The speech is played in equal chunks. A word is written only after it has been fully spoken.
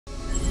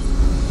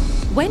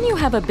When you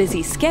have a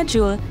busy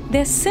schedule,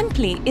 there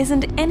simply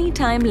isn't any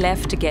time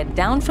left to get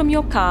down from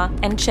your car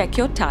and check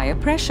your tire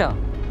pressure.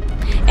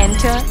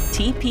 Enter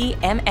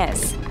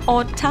TPMS,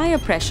 or Tyre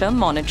Pressure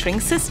Monitoring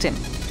System,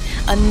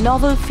 a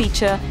novel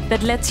feature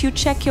that lets you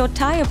check your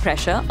tire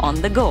pressure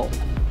on the go.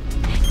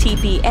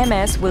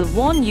 TPMS will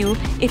warn you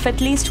if at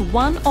least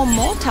one or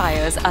more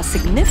tires are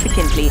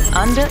significantly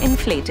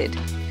underinflated,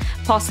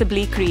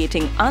 possibly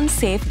creating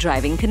unsafe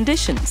driving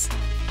conditions.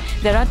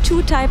 There are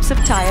two types of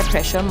tire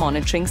pressure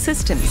monitoring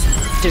systems,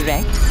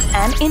 direct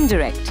and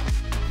indirect.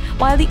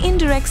 While the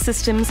indirect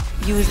systems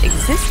use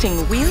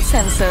existing wheel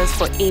sensors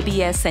for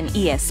ABS and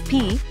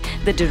ESP,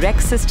 the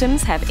direct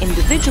systems have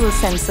individual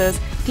sensors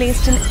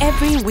placed in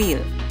every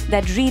wheel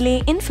that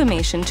relay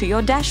information to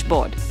your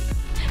dashboard.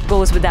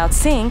 Goes without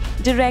saying,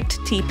 direct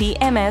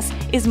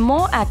TPMS is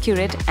more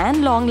accurate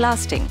and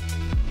long-lasting.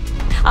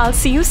 I'll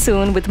see you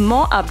soon with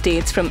more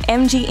updates from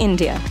MG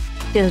India.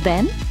 Till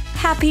then,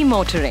 happy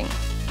motoring.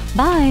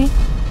 Bye.